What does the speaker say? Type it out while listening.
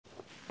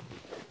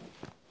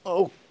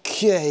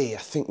Okay, I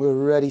think we're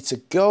ready to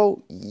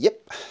go.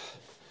 Yep.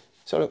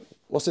 So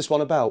what's this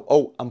one about?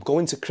 Oh, I'm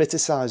going to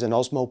criticise an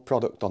Osmo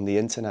product on the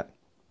internet.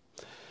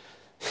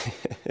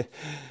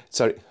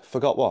 Sorry,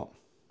 forgot what?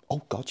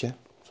 Oh God, yeah.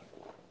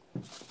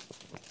 Let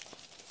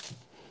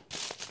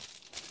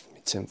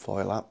me tin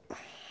foil that.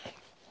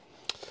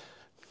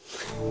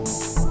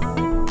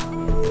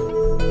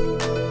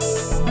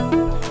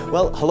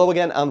 Well, hello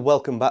again and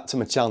welcome back to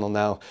my channel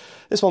now.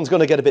 This one's going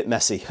to get a bit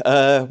messy.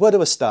 Where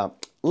do I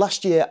start?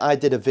 Last year I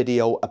did a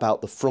video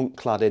about the front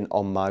cladding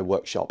on my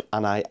workshop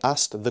and I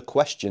asked the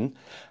question,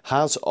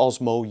 has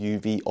Osmo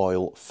UV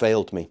oil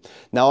failed me?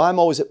 Now I'm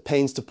always at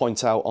pains to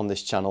point out on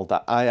this channel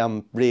that I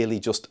am really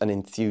just an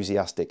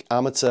enthusiastic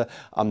amateur.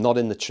 I'm not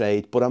in the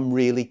trade, but I'm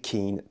really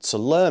keen to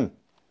learn.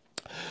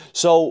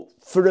 So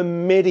for a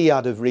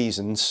myriad of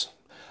reasons,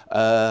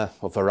 or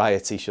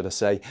variety should I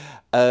say,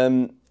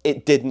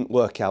 it didn't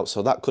work out.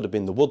 So that could have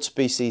been the wood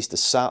species, the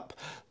sap,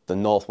 the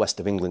northwest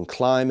of England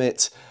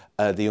climate,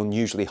 the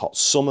unusually hot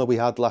summer we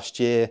had last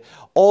year.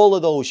 All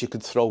of those you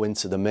could throw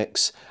into the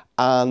mix,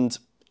 and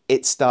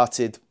it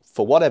started,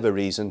 for whatever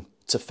reason,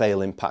 to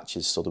fail in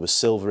patches. So there was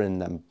silver in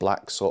them,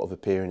 black sort of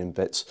appearing in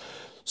bits.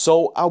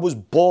 So I was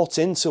bought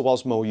into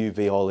Osmo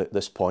UV oil at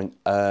this point,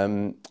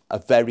 a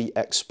very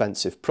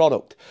expensive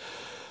product.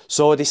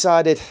 So I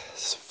decided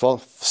to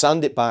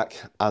sand it back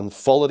and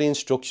follow the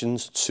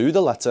instructions to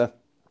the letter.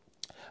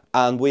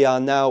 And we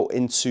are now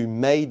into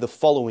May the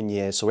following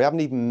year, so we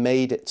haven't even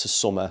made it to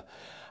summer,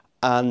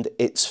 and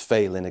it's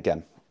failing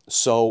again.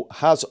 So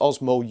has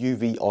Osmo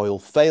UV oil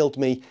failed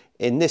me?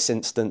 In this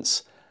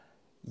instance,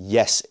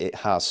 yes, it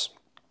has.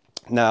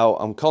 Now,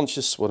 I'm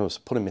conscious when I was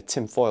putting my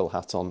tinfoil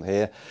hat on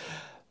here.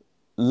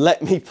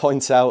 Let me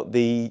point out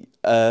the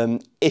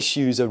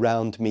issues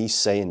around me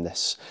saying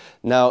this.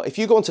 Now, if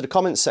you go into the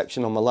comments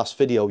section on my last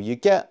video, you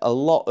get a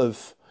lot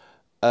of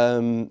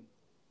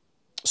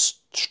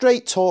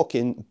straight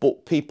talking,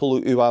 but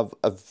people who have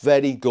a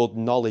very good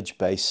knowledge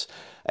base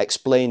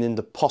explaining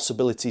the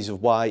possibilities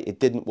of why it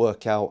didn't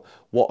work out,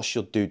 what I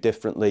should do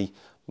differently,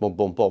 boom,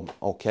 boom, boom,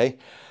 okay?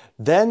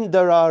 Then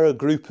there are a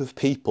group of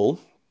people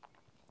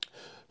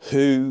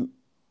who,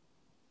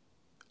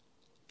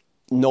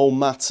 no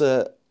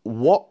matter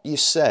what you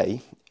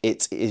say,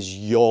 it is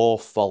your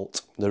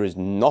fault. There is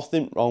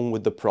nothing wrong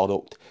with the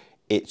product,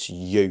 it's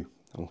you,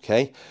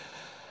 okay?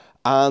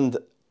 And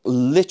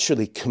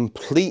literally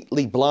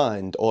completely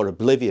blind or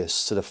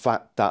oblivious to the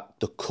fact that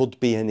there could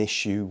be an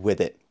issue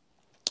with it.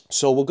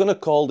 So we're going to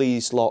call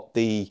these lot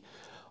the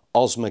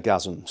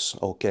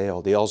Osmogasms, okay,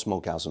 or the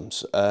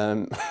Osmogasms,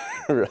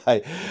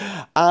 right?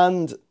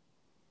 And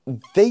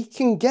they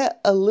can get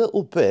a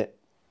little bit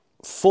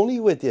funny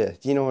with you,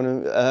 you know,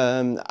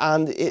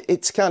 and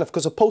it's kind of,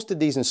 because I posted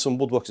these in some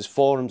woodworkers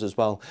forums as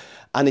well,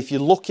 and if you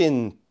look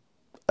in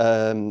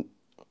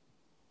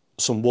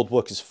some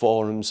woodworkers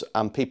forums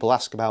and people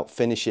ask about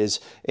finishes,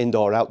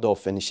 indoor outdoor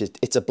finishes,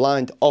 it's a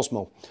blind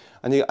Osmo,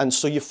 and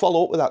so you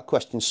follow up with that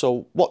question.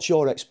 So what's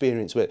your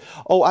experience with it?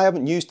 Oh, I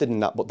haven't used it in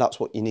that, but that's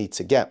what you need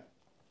to get.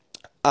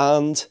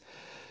 And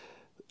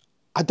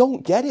I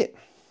don't get it.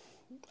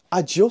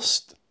 I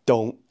just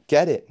don't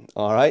get it,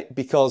 all right?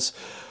 Because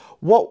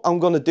what I'm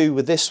going to do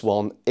with this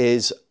one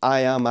is I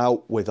am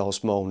out with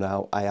Osmo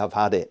now. I have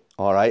had it,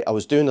 all right? I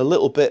was doing a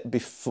little bit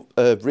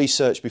of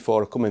research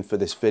before I come in for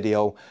this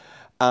video,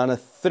 and a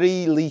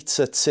 3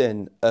 litre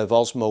tin of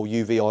Osmo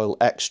UV oil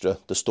extra,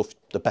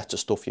 the better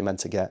stuff you're meant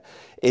to get,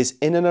 is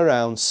in and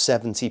around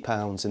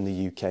 £70 in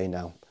the UK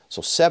now.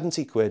 So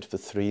 70 quid for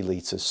 3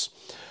 litres.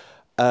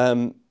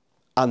 And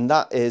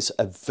that is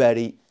a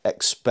very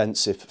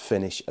expensive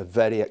finish, a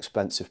very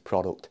expensive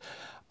product.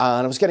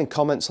 And I was getting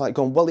comments like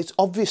going, well, it's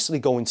obviously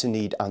going to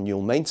need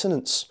annual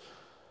maintenance.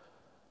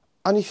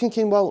 And you're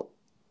thinking, well,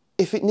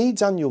 if it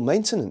needs annual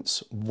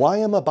maintenance, why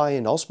am I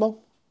buying Osmo?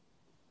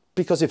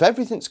 Because if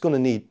everything's going to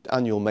need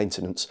annual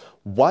maintenance,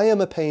 why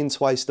am I paying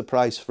twice the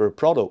price for a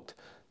product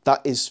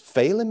that is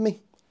failing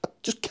me? I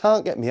just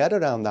can't get my head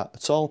around that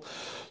at all.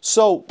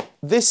 So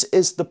this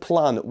is the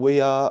plan.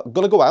 We are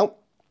going to go out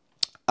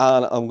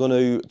and I'm going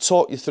to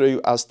talk you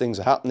through, as things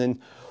are happening,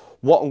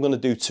 what I'm going to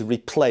do to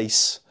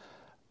replace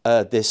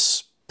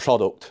this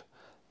product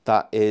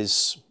that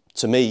is,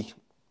 to me,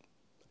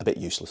 a bit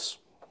useless.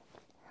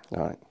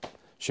 All right,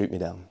 shoot me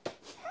down.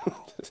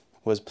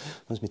 Where's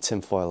my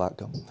tinfoil hat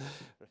gone?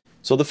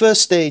 So the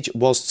first stage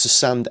was to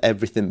sand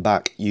everything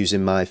back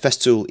using my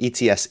Festool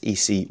ETS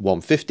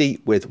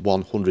EC150 with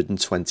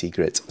 120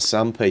 grit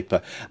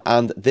sandpaper,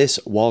 and this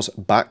was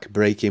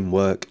back-breaking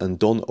work and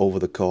done over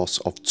the course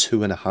of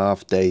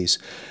 2.5 days.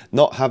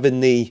 Not having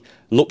the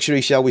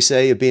luxury, shall we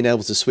say, of being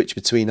able to switch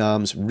between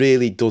arms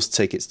really does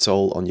take its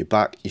toll on your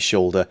back, your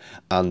shoulder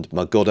and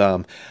my good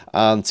arm.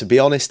 And to be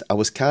honest, I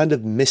was kind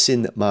of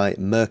missing my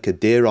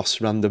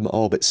Mercaderos random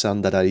orbit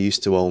sand that I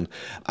used to own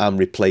and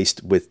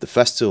replaced with the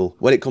Festool.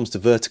 When it comes to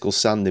vertical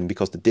sanding,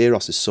 because the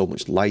Deros is so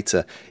much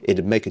lighter,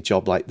 it'd make a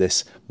job like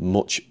this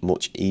much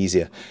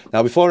easier.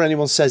 Now, before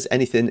anyone says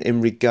anything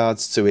in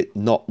regards to it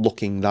not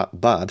looking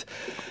that bad,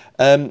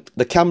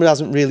 The camera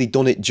hasn't really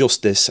done it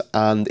justice,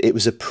 and it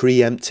was a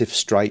preemptive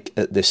strike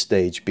at this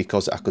stage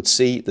because I could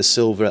see the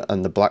silver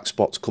and the black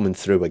spots coming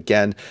through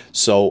again,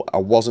 so I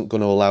wasn't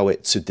going to allow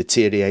it to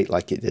deteriorate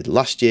like it did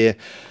last year,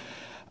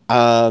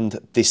 and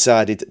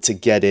decided to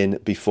get in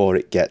before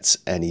it gets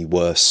any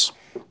worse.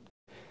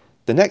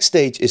 The next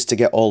stage is to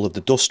get all of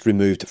the dust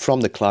removed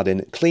from the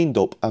cladding, cleaned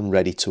up and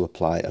ready to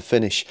apply a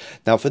finish.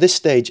 Now for this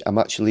stage I'm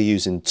actually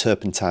using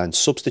turpentine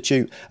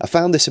substitute. I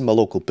found this in my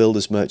local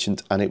builder's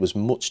merchant and it was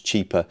much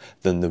cheaper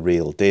than the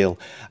real deal.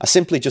 I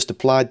simply just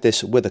applied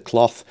this with a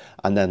cloth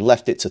and then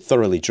left it to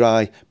thoroughly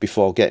dry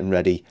before getting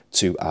ready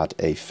to add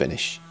a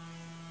finish.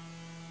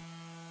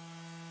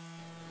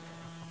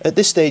 At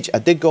this stage I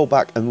did go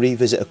back and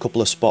revisit a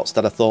couple of spots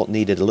that I thought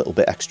needed a little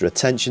bit extra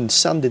attention,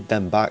 sanded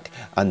them back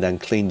and then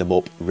cleaned them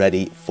up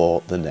ready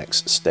for the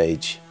next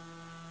stage.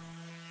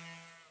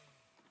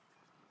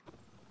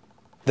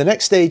 The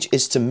next stage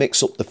is to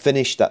mix up the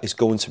finish that is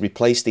going to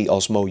replace the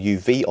Osmo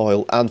UV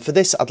oil, and for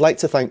this I'd like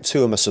to thank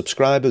two of my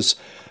subscribers,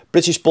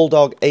 British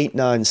Bulldog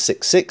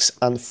 8966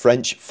 and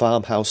French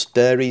Farmhouse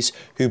Dairies,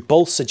 who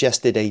both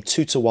suggested a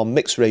 2:1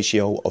 mix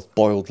ratio of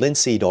boiled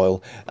linseed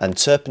oil and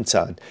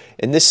turpentine.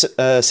 In this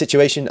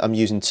situation I'm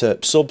using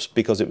Terp subs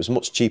because it was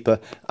much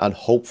cheaper and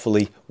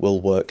hopefully will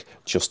work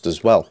just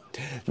as well.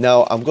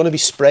 Now I'm going to be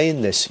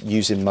spraying this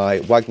using my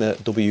Wagner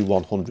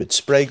W100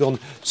 spray gun,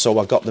 so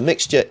I got the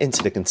mixture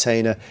into the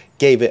container,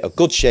 gave it a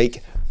good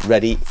shake,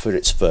 ready for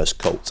its first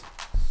coat.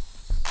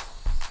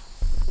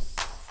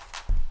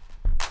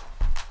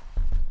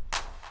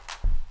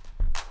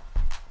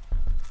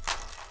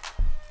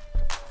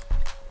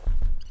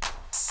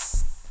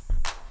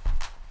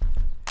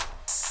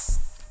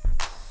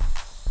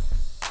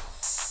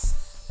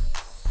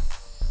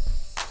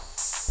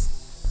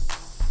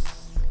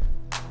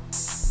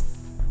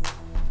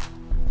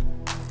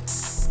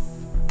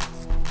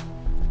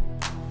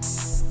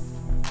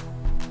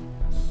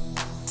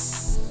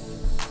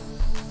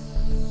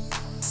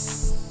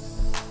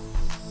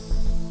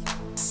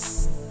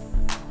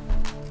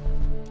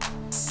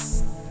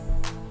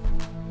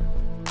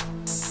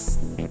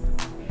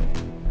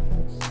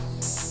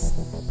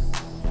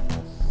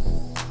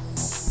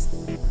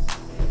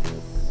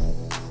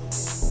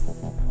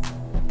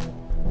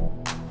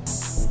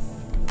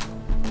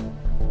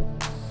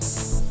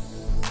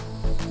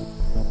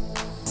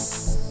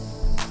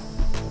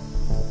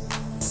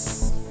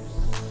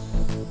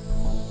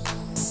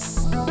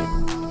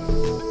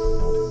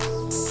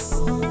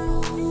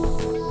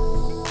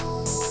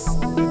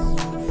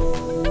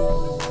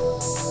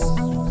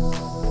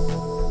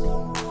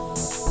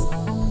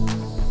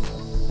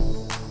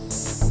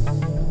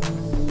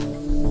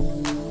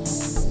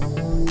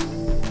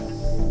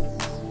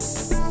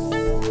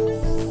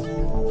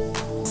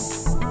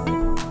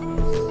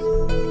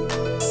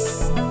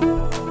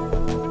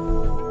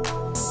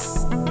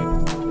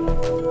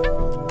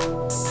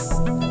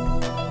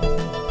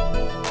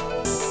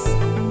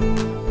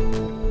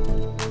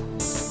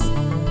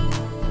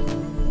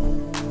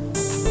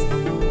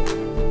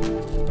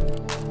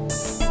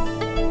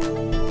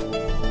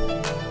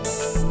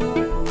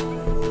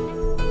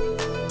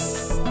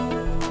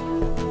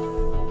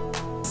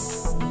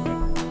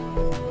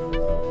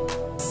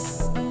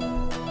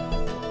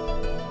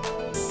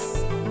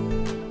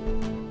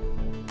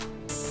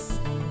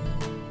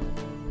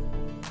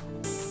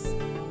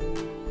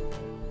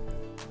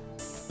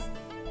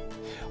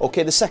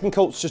 Okay, the second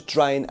coat's just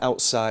drying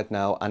outside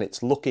now and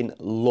it's looking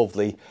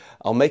lovely.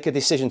 I'll make a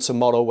decision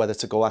tomorrow whether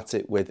to go at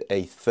it with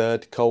a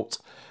third coat.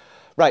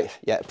 Right,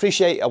 yeah,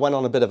 appreciate I went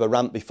on a bit of a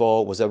rant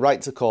before. Was I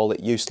right to call it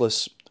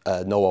useless?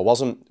 No, I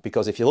wasn't,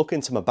 because if you look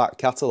into my back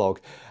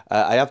catalogue,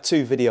 I have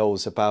two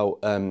videos about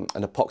an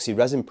epoxy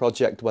resin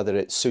project, whether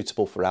it's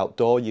suitable for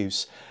outdoor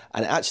use,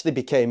 and it actually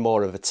became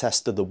more of a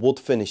test of the wood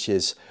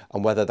finishes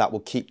and whether that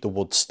will keep the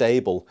wood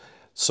stable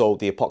so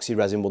the epoxy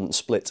resin wouldn't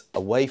split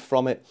away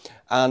from it.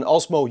 And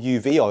Osmo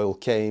UV oil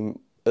came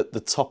at the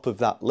top of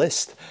that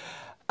list.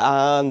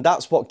 And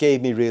that's what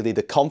gave me really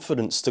the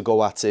confidence to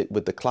go at it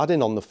with the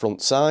cladding on the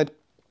front side,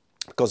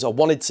 because I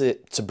wanted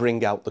to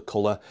bring out the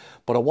colour,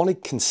 but I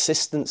wanted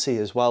consistency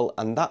as well,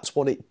 and that's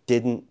what it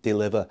didn't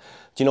deliver.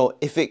 Do you know,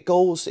 if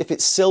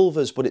it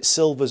silvers, but it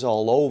silvers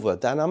all over,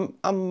 then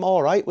I'm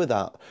all right with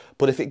that.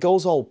 But if it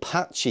goes all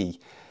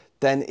patchy,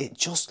 then it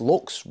just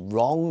looks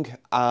wrong,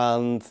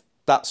 and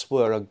that's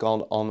where I've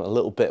gone on a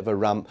little bit of a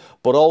rant.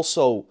 But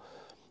also,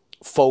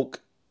 folk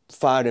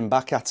firing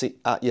back at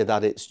you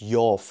that it's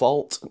your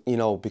fault, you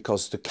know,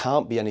 because there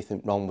can't be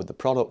anything wrong with the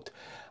product.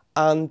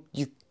 And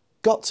you've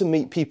got to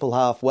meet people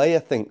halfway, I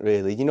think,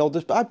 really. You know,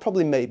 I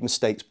probably made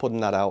mistakes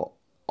putting that out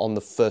on the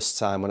first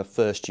time when I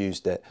first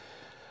used it.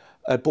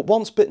 But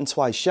once bitten,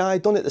 twice shy.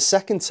 Done it the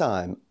second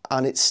time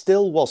and it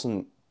still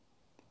wasn't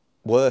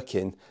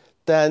working,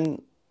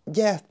 then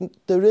yeah,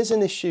 there is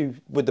an issue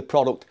with the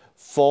product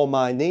for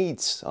my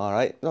needs, all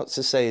right? Not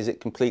to say is it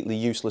completely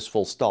useless,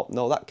 full stop.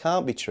 No, that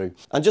can't be true.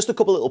 And just a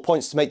couple little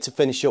points to make to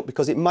finish up,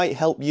 because it might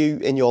help you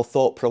in your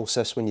thought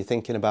process when you're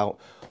thinking about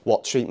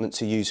what treatment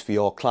to use for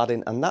your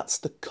cladding, and that's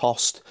the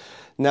cost.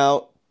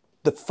 Now,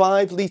 the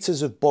 5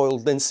 litres of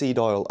boiled linseed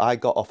oil I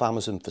got off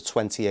Amazon for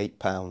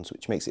 £28,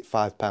 which makes it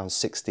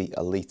 £5.60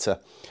 a litre.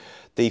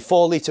 The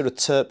 4 litre of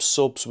Terp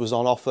subs was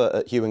on offer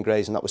at Hugh and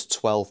Gray's, and that was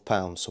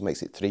 £12, so it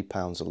makes it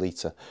 £3 a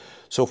litre.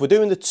 So if we're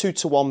doing the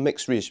 2-to-1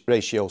 mix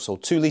ratio, so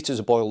 2 litres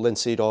of boiled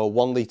linseed oil,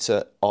 1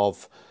 litre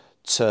of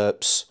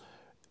Terps,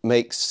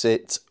 makes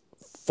it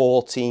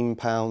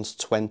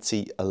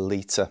 £14.20 a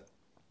litre.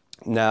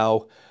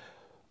 Now,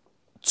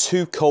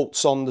 2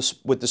 coats on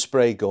with the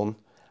spray gun,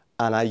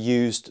 and I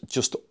used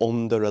just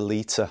under a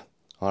litre.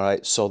 All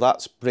right, so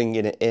that's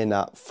bringing it in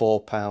at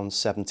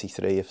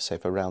 £4.73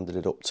 if I rounded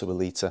it up to a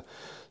litre.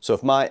 So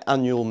if my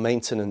annual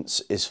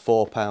maintenance is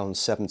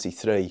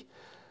 £4.73,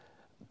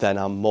 then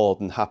I'm more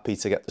than happy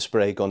to get the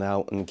spray gun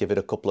out and give it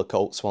a couple of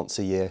coats once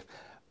a year.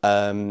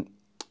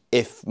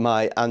 If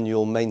my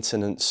annual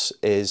maintenance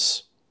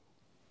is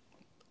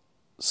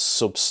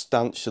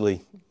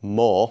substantially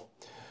more,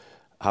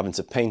 having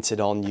to paint it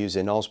on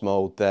using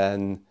Osmo,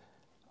 then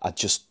I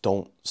just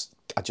don't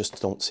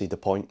see the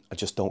point. I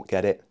just don't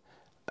get it.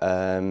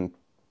 You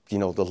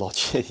know, the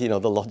logic, the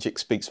logic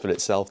speaks for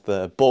itself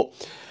there. But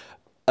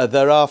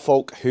there are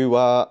folk who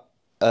are,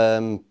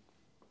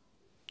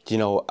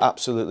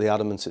 absolutely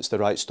adamant it's the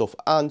right stuff.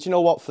 And you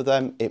know what, for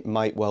them, it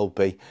might well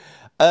be.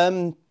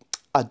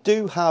 I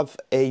do have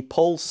a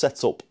poll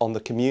set up on the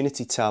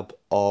community tab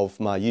of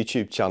my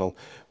YouTube channel,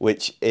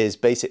 which is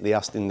basically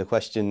asking the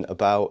question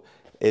about,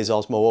 is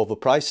Osmo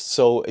overpriced?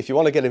 So if you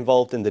want to get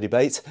involved in the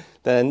debate,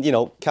 then,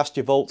 cast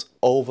your vote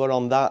over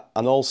on that,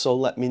 and also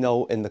let me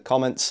know in the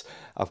comments.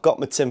 I've got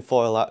my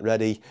tinfoil hat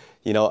ready,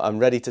 I'm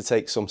ready to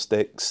take some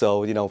sticks,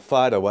 so,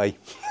 fire away.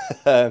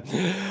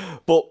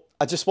 But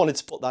I just wanted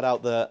to put that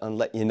out there and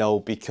let you know,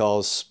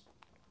 because,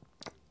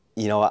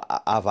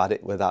 I've had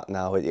it with that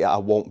now. I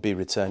won't be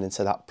returning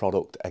to that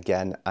product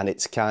again, and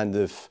it's kind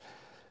of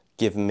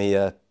given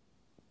me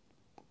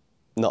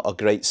not a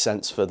great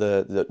sense for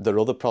the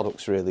other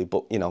products really,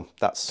 but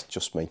that's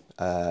just me.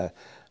 And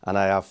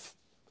I have,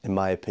 in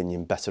my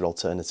opinion, better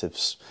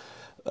alternatives,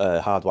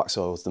 hard wax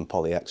oils than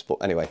Poly-X. But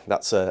anyway,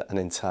 that's an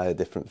entire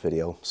different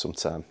video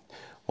sometime,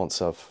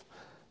 once I've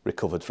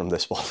recovered from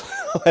this one.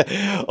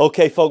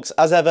 Okay folks,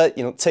 as ever,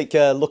 take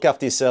care, look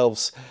after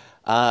yourselves,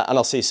 and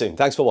I'll see you soon.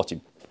 Thanks for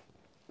watching.